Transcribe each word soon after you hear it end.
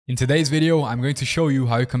In today's video, I'm going to show you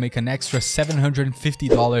how you can make an extra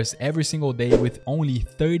 $750 every single day with only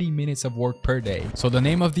 30 minutes of work per day. So the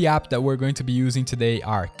name of the app that we're going to be using today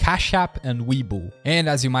are CashApp and Webull. And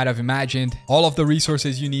as you might have imagined, all of the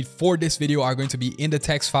resources you need for this video are going to be in the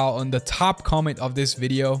text file on the top comment of this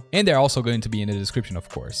video. And they're also going to be in the description, of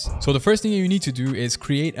course. So the first thing you need to do is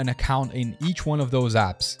create an account in each one of those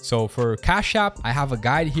apps. So for CashApp, I have a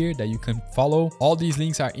guide here that you can follow. All these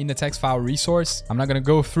links are in the text file resource. I'm not going to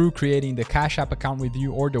go through creating the CashApp account with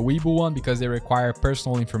you or the Webull one because they require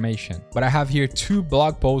personal information. But I have here 2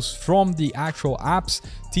 blog posts from the actual apps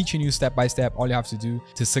teaching you step by step all you have to do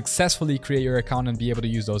to successfully create your account and be able to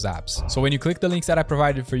use those apps. So when you click the links that I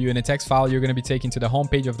provided for you in the text file, you're going to be taken to the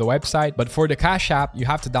homepage of the website. But for the CashApp, you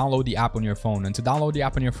have to download the app on your phone. And to download the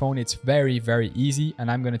app on your phone, it's very, very easy. And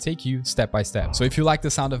I'm going to take you step by step. So if you like the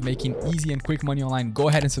sound of making easy and quick money online, go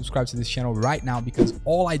ahead and subscribe to this channel right now, because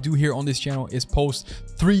all I do here on this channel is post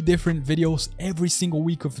 3 different videos every single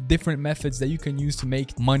week of different methods that you can use to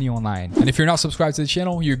make money online. And if you're not subscribed to the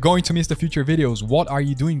channel, you're going to miss the future videos. What are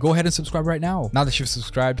you doing? Go ahead and subscribe right now. Now that you've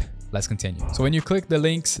subscribed, let's continue. So when you click the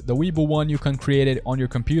links, the Webull one, you can create it on your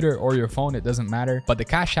computer or your phone. It doesn't matter, but the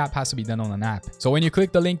CashApp has to be done on an app. So when you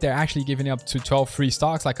click the link, they're actually giving up to 12 free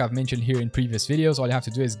stocks. Like I've mentioned here in previous videos, all you have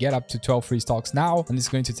to do is get up to 12 free stocks now, and it's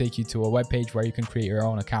going to take you to a web page where you can create your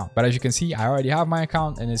own account. But as you can see, I already have my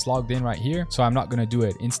account and it's logged in right here. So I'm not going to do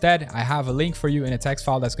it. Instead, I have a link for you in a text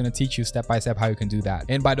file that's going to teach you step by step how you can do that.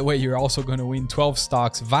 And by the way, you're also going to win 12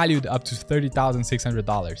 stocks valued up to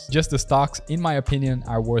 $30,600. Just the stocks, in my opinion,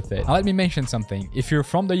 are worth it. Now let me mention something. If you're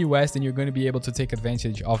from the US, then you're going to be able to take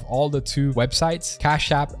advantage of all the 2 websites,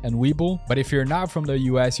 CashApp and Webull. But if you're not from the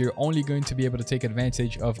US, you're only going to be able to take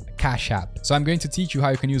advantage of CashApp. So I'm going to teach you how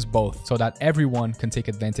you can use both so that everyone can take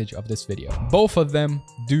advantage of this video. Both of them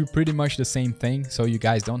do pretty much the same thing, so you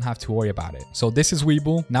guys don't have to worry about it. So this is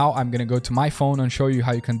Webull. Now I'm going to go to my phone and show you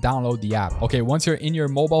how you can download the app. Okay, once you're in your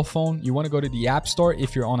mobile phone, you want to go to the App Store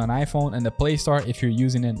if you're on an iPhone and the Play Store if you're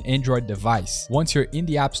using an Android device. Once you're in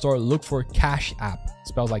the App Store, look for CashApp,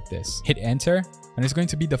 spelled like this. Hit enter, and it's going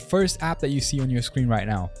to be the first app that you see on your screen right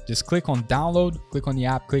now. Just click on download, click on the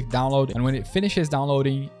app, click download, and when it finishes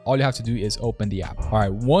downloading, all you have to do is open the app. All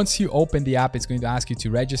right, once you open the app, it's going to ask you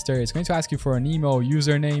to register. It's going to ask you for an email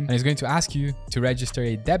username, and it's going to ask you to register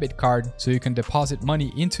a debit card so you can deposit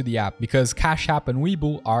money into the app, because CashApp and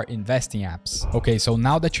Webull are investing apps. Okay, so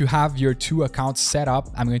now that you have your 2 accounts set up,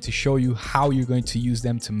 I'm going to show you how you're going to use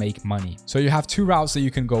them to make money. So you have 2 routes that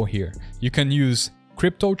you can go here. You can use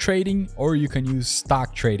crypto trading or you can use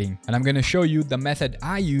stock trading, and I'm going to show you the method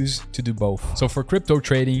I use to do both. So for crypto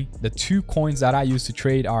trading, the 2 coins that I use to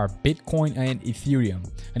trade are Bitcoin and Ethereum.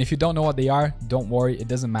 And if you don't know what they are, don't worry, it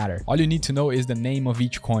doesn't matter. All you need to know is the name of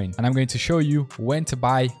each coin, and I'm going to show you when to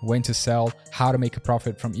buy, when to sell, how to make a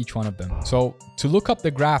profit from each one of them. So to look up the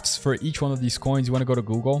graphs for each one of these coins, you want to go to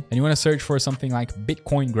Google and you want to search for something like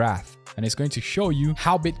Bitcoin graph. And it's going to show you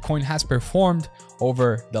how Bitcoin has performed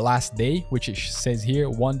over the last day, which it says here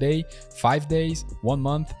 1 day, 5 days, 1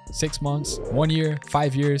 month, 6 months, 1 year,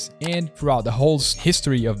 5 years, and throughout the whole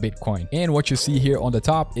history of Bitcoin. And what you see here on the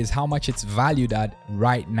top is how much it's valued at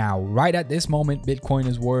right now. Right at this moment, Bitcoin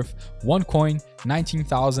is worth 1 coin,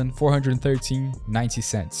 19,413.90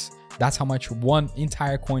 cents. That's how much 1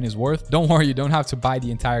 entire coin is worth. Don't worry, you don't have to buy the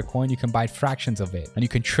entire coin. You can buy fractions of it and you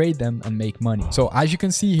can trade them and make money. So as you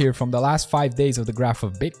can see here, from the last 5 days of the graph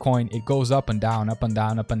of Bitcoin, it goes up and down, up and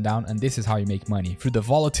down, up and down. And this is how you make money. Through the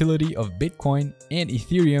volatility of Bitcoin and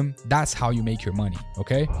Ethereum, that's how you make your money,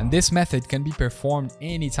 okay? And this method can be performed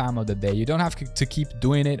any time of the day. You don't have to keep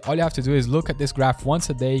doing it. All you have to do is look at this graph once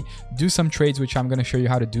a day, do some trades, which I'm going to show you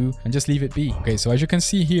how to do, and just leave it be. Okay, so as you can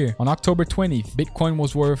see here, on October 20th, Bitcoin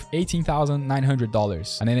was worth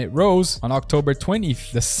 $18,900, and then it rose on October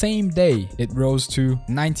 20th, the same day it rose to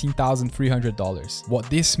 $19,300. What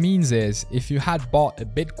this means is if you had bought a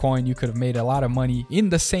Bitcoin, you could have made a lot of money in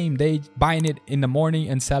the same day, buying it in the morning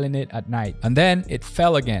and selling it at night. And then it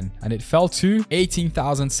fell again, and it fell to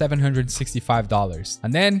 $18,765.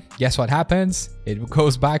 And then guess what happens? It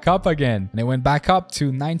goes back up again, and it went back up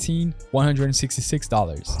to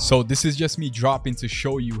 $19,166. So this is just me dropping to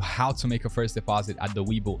show you how to make a first deposit at the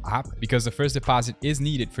Webull app, because the first deposit is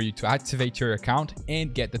needed for you to activate your account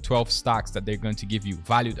and get the 12 stocks that they're going to give you,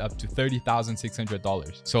 valued up to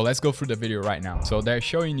 $30,600. So let's go through the video right now. So they're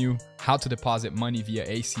showing you how to deposit money via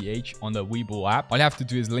ACH on the Webull app. All you have to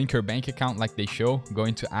do is link your bank account like they show. Go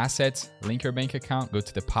into assets, link your bank account, go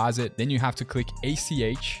to deposit. Then you have to click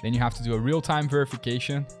ACH. Then you have to do a real-time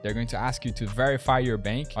verification. They're going to ask you to verify your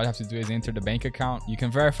bank. All you have to do is enter the bank account. You can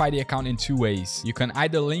verify the account in 2 ways. You can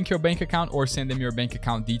either link your bank account or send them your bank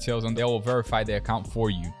account details details and they will verify the account for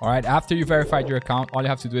you. All right, after you verified your account, all you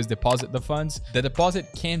have to do is deposit the funds. The deposit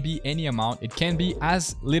can be any amount. It can be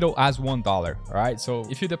as little as $1. All right, so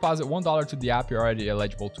if you deposit $1 to the app, you're already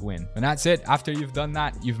eligible to win. And that's it. After you've done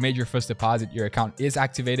that, you've made your first deposit, your account is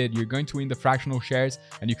activated, you're going to win the fractional shares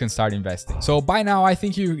and you can start investing. So by now, I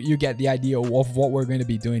think you get the idea of what we're going to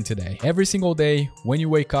be doing today. Every single day when you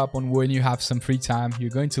wake up and when you have some free time, you're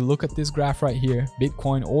going to look at this graph right here,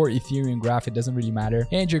 Bitcoin or Ethereum graph, it doesn't really matter.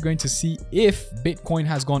 And you're going to see if Bitcoin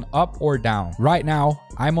has gone up or down. Right now,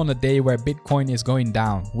 I'm on a day where Bitcoin is going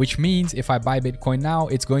down, which means if I buy Bitcoin now,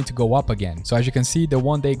 it's going to go up again. So as you can see, the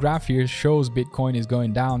 1-day graph here shows Bitcoin is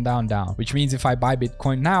going down, down, down, which means if I buy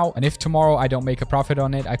Bitcoin now, and if tomorrow I don't make a profit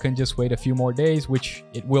on it, I can just wait a few more days, which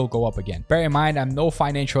it will go up again. Bear in mind, I'm no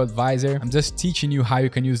financial advisor. I'm just teaching you how you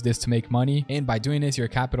can use this to make money. And by doing this, your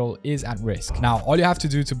capital is at risk. Now, all you have to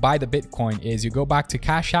do to buy the Bitcoin is you go back to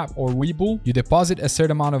CashApp or Webull, you deposit a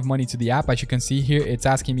certain amount of money to the app. As you can see here, it's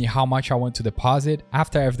asking me how much I want to deposit.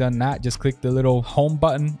 After I've done that, just click the little home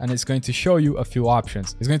button and it's going to show you a few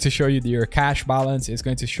options. It's going to show you your cash balance. It's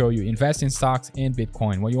going to show you invest in stocks and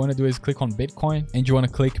Bitcoin. What you want to do is click on Bitcoin and you want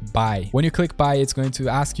to click buy. When you click buy, it's going to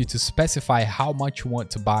ask you to specify how much you want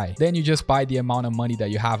to buy. Then you just buy the amount of money that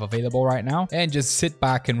you have available right now and just sit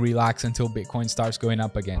back and relax until Bitcoin starts going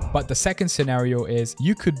up again. But the second scenario is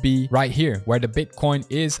you could be right here where the Bitcoin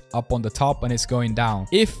is up on the top and it's going down.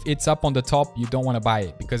 If it's up on the top, you don't want to buy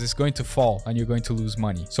it because it's going to fall and you're going to lose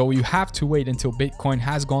money. So you have to wait until Bitcoin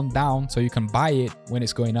has gone down so you can buy it when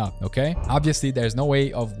it's going up, okay? Obviously, there's no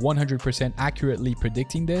way of 100% accurately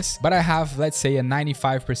predicting this, but I have, let's say, a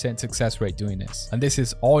 95% success rate doing this. And this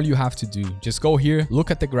is all you have to do. Just go here,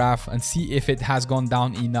 look at the graph and see if it has gone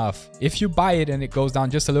down enough. If you buy it and it goes down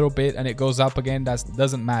just a little bit and it goes up again, that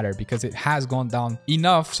doesn't matter because it has gone down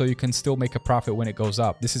enough so you can still make a profit when it goes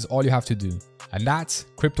up. This is all you have to do. And that's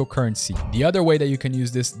cryptocurrency. The other way that you can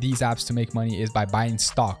use these apps to make money is by buying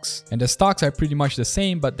stocks. And the stocks are pretty much the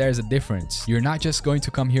same, but there's a difference. You're not just going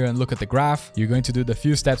to come here and look at the graph. You're going to do the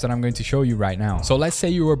few steps that I'm going to show you right now. So let's say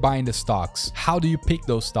you were buying the stocks. How do you pick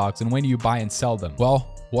those stocks and when do you buy and sell them?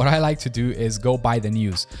 Well, what I like to do is go by the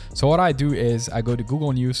news. So what I do is I go to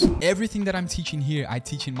Google News. Everything that I'm teaching here, I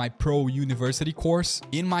teach in my Pro University course.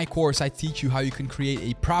 In my course, I teach you how you can create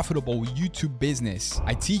a profitable YouTube business.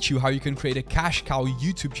 I teach you how you can create a cash cow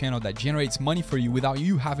YouTube channel that generates money for you without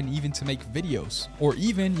you having even to make videos. Or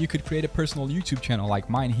even you could create a personal YouTube channel like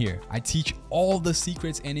mine here. I teach all the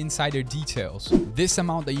secrets and insider details. This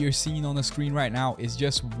amount that you're seeing on the screen right now is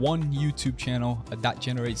just one YouTube channel that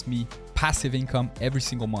generates me passive income every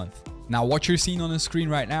single month. Now, what you're seeing on the screen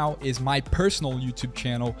right now is my personal YouTube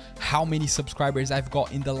channel, how many subscribers I've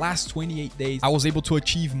got in the last 28 days. I was able to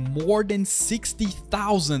achieve more than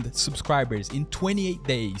 60,000 subscribers in 28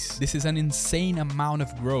 days. This is an insane amount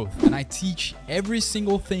of growth. And I teach every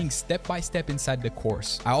single thing step by step inside the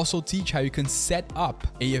course. I also teach how you can set up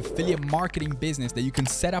an affiliate marketing business that you can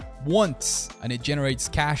set up once and it generates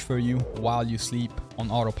cash for you while you sleep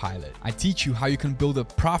on autopilot. I teach you how you can build a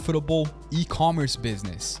profitable e-commerce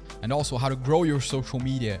business and also how to grow your social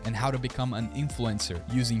media and how to become an influencer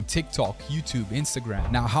using TikTok, YouTube, Instagram.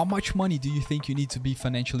 Now, how much money do you think you need to be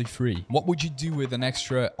financially free? What would you do with an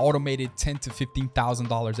extra automated $10,000 to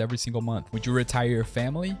 $15,000 every single month? Would you retire your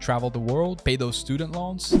family, travel the world, pay those student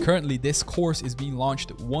loans? Currently, this course is being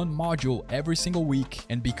launched one module every single week.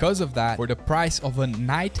 And because of that, for the price of a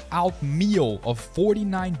night out meal of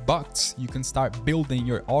 49 bucks, you can start building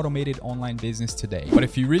your automated online business today. But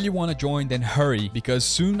if you really want to join, then hurry, because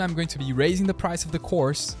soon I'm going to be raising the price of the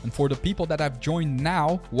course. And for the people that have joined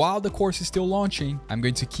now, while the course is still launching, I'm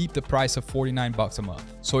going to keep the price of 49 bucks a month.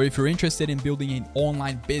 So if you're interested in building an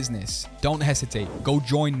online business, don't hesitate. Go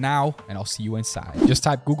join now and I'll see you inside. Just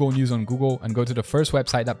type Google News on Google and go to the first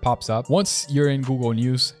website that pops up. Once you're in Google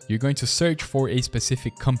News, you're going to search for a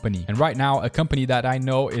specific company. And right now, a company that I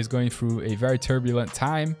know is going through a very turbulent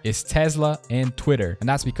time is Tesla and Twitter. And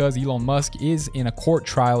that's because Elon Musk is in a court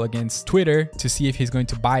trial against Twitter to see if he's going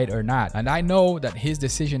to buy it or not. And I know that his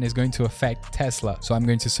decision is going to affect Tesla. So I'm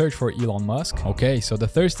going to search for Elon Musk. Okay, so the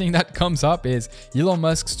first thing that comes up is Elon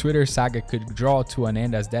Musk's Twitter saga could draw to an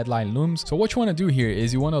end as deadline looms. So what you want to do here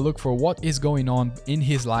is you want to look for what is going on in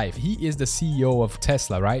his life. He is the CEO of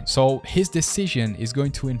Tesla, right? So his decision is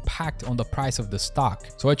going to impact on the price of the stock.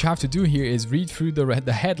 So what you have to do here is read through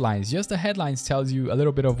the headlines. Just the headlines tells you a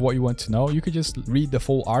little bit of what you want to know. You could just read the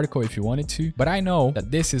full article if you wanted to, but I know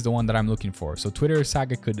that this is the one that I'm looking for. So Twitter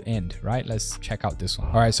saga could could end, right? Let's check out this one.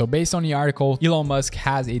 All right, so based on the article, Elon Musk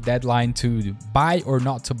has a deadline to buy or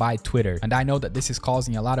not to buy Twitter. And I know that this is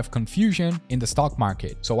causing a lot of confusion in the stock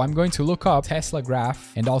market. So I'm going to look up Tesla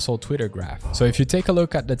graph and also Twitter graph. So if you take a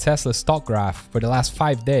look at the Tesla stock graph for the last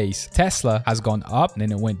 5 days, Tesla has gone up and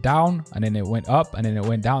then it went down and then it went up and then it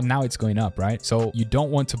went down. Now it's going up, right? So you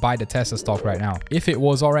don't want to buy the Tesla stock right now. If it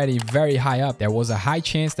was already very high up, there was a high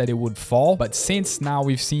chance that it would fall. But since now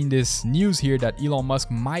we've seen this news here that Elon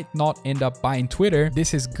Musk might not end up buying Twitter,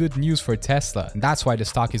 this is good news for Tesla. And that's why the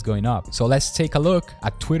stock is going up. So let's take a look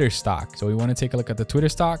at Twitter stock. So we want to take a look at the Twitter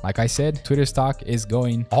stock. Like I said, Twitter stock is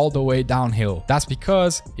going all the way downhill. That's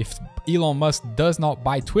because if Elon Musk does not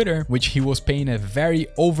buy Twitter, which he was paying a very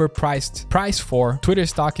overpriced price for, Twitter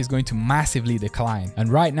stock is going to massively decline. And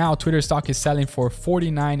right now, Twitter stock is selling for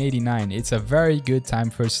 $49.89. It's a very good time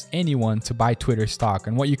for anyone to buy Twitter stock.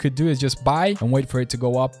 And what you could do is just buy and wait for it to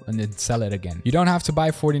go up and then sell it again. You don't have to buy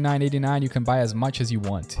 $49.89. You can buy as much as you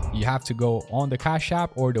want. You have to go on the Cash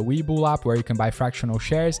App or the Webull app where you can buy fractional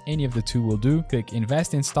shares. Any of the two will do. Click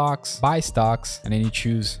invest in stocks, buy stocks, and then you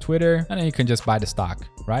choose Twitter, and then you can just buy the stock,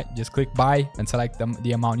 right? Just click buy and select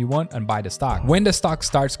the amount you want and buy the stock. When the stock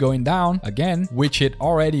starts going down again, which it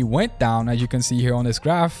already went down, as you can see here on this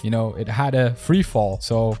graph, you know, it had a free fall.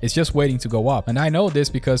 So it's just waiting to go up. And I know this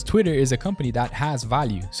because Twitter is a company that has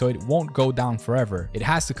value. So it won't go down forever. It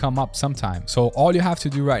has to come up sometime. So all you have to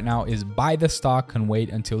do right now is buy the stock and wait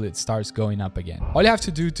until it starts going up again. All you have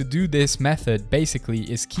to do this method basically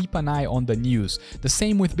is keep an eye on the news. The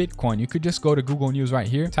same with Bitcoin. You could just go to Google News right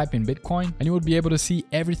here, type in Bitcoin, and you would be able to see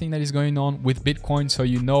everything that is going on with Bitcoin, so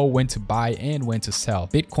you know when to buy and when to sell.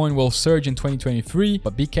 Bitcoin will surge in 2023,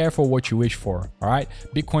 but be careful what you wish for. All right,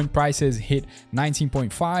 Bitcoin prices hit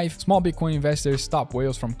 19.5. Small Bitcoin investors stop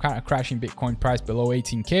whales from crashing Bitcoin price below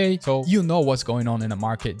 18K. So you know what's going on in the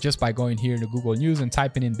market just by going here to Google News and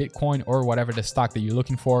typing in Bitcoin or whatever the stock that you're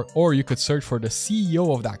looking for, or you could search for the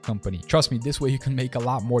CEO of that company. Trust me, this way you can make a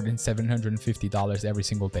lot more than $750 every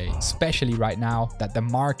single day, especially right now that the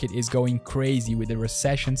market is going crazy with the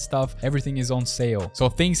recession stuff. Everything is on sale. So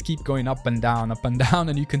things keep going up and down,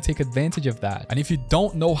 and you can take advantage of that. And if you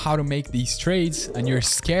don't know how to make these trades and you're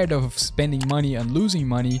scared of spending money and losing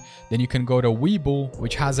money, then you can go to Webull,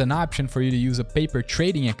 which has an option for you to use a paper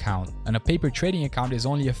trading account. And a paper trading account is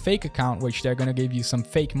only a fake account, which they're going to give you some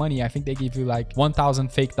fake money. I think they give you like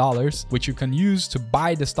 1,000 fake dollars, which you can use to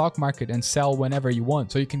buy the stock market and sell whenever you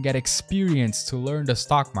want. So you can get experience to learn the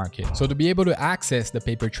stock market. So to be able to access the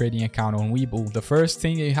paper trading account on Webull, the first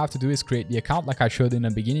thing that you have to do is create the account like I showed in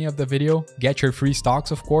the beginning of the video. Get your free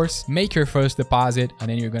stocks, of course. Make your first deposit, and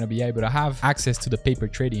then you're going to be able to have access to the paper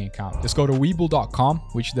trading account. Just go to Webull.com,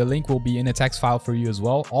 which the link will be in a text file for you as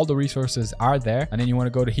well. All the resources are there. And then you want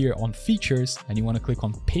to go to here on features and you want to click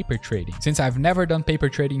on paper trading. Since I've never done paper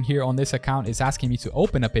trading here on this account, it's asking me to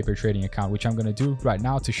open a paper trading account, which I'm going to do right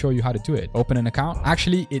now to show you how to do it. Open an account.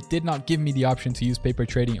 Actually, it did not give me the option to use paper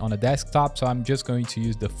trading on a desktop, so I'm just going to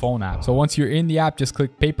use the phone app. So once you're in the app, just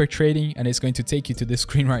click paper trading and it's going to take you to this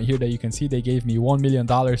screen right here that you can see. They gave me $1 million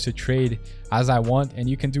to trade as I want, and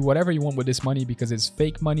you can do whatever you want with this money because it's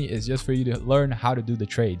fake money. It's just for you to learn how to do the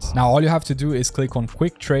trades. Now all you have to do is click on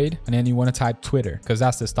quick trade, and then you want to type Twitter because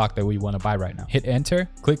that's the stock that we want to buy right now. Hit enter,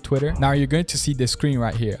 click Twitter. Now you're going to see this screen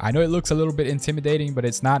right here. I know it looks a little bit intimidating, but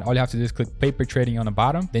it's not. All you have to do is click paper trading on the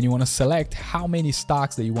bottom. Then you want to select how many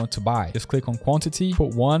stocks that you want to buy. Just click on quantity,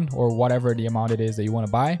 put one or whatever the amount it is that you want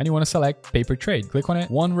to buy, and you want to select paper trade. Click on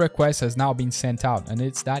it. One request has now been sent out, and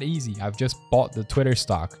it's that easy. I've just bought the Twitter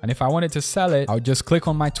stock, and if I wanted to sell it, I would just click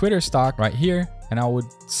on my Twitter stock right here and I would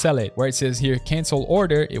sell it. Where it says here cancel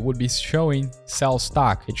order, it would be showing sell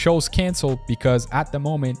stock. It shows cancel because at the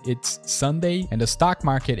moment it's Sunday and the stock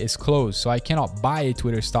market is closed, so I cannot buy a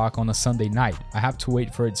Twitter stock on a Sunday night. I have to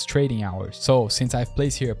wait for its trading hours. So since I've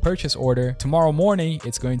placed here a purchase order, tomorrow morning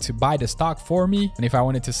it's going to buy the stock for me, and if I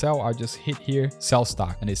wanted to sell, I'll just hit here sell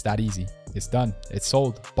stock, and it's that easy. It's done. It's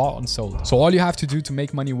sold, bought and sold. So all you have to do to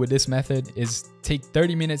make money with this method is take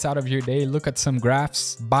 30 minutes out of your day, look at some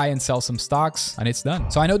graphs, buy and sell some stocks, and it's done.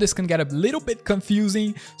 So I know this can get a little bit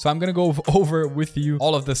confusing, so I'm going to go over with you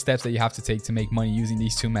all of the steps that you have to take to make money using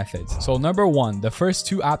these two methods. So number one, the first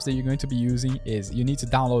two apps that you're going to be using is you need to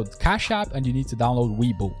download CashApp and you need to download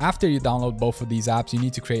Webull. After you download both of these apps, you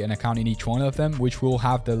need to create an account in each one of them, which will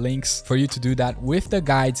have the links for you to do that with the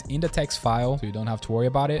guides in the text file, so you don't have to worry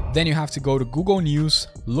about it. Then you have to go to Google News,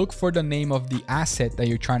 look for the name of the asset that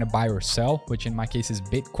you're trying to buy or sell, which in my case is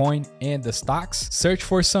Bitcoin and the stocks. Search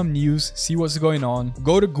for some news, see what's going on.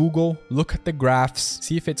 Go to Google, look at the graphs,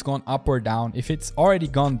 see if it's gone up or down. If it's already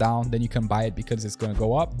gone down, then you can buy it because it's going to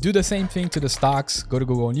go up. Do the same thing to the stocks. Go to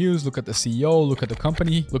Google News, look at the CEO, look at the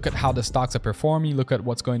company, look at how the stocks are performing, look at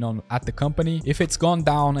what's going on at the company. If it's gone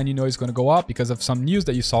down and you know it's going to go up because of some news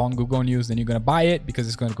that you saw on Google News, then you're going to buy it because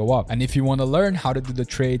it's going to go up. And if you want to learn how to do the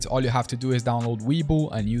trades, all you have to do is download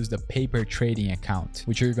Webull and use the paper trading account,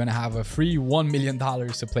 which you're going to have a free $1 million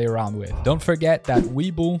to play around with. Don't forget that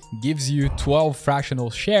Webull gives you 12 fractional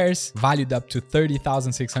shares valued up to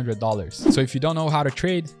 $30,600. So if you don't know how to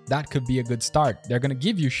trade, that could be a good start. They're going to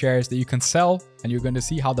give you shares that you can sell, and you're going to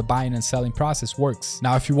see how the buying and selling process works.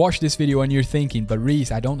 Now, if you watch this video and you're thinking, but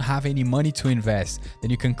Reis, I don't have any money to invest, then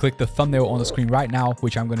you can click the thumbnail on the screen right now,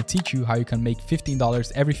 which I'm going to teach you how you can make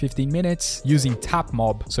 $15 every 15 minutes using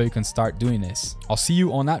TapMob so you can start doing this. I'll see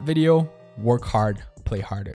you on that video. Work hard, play harder.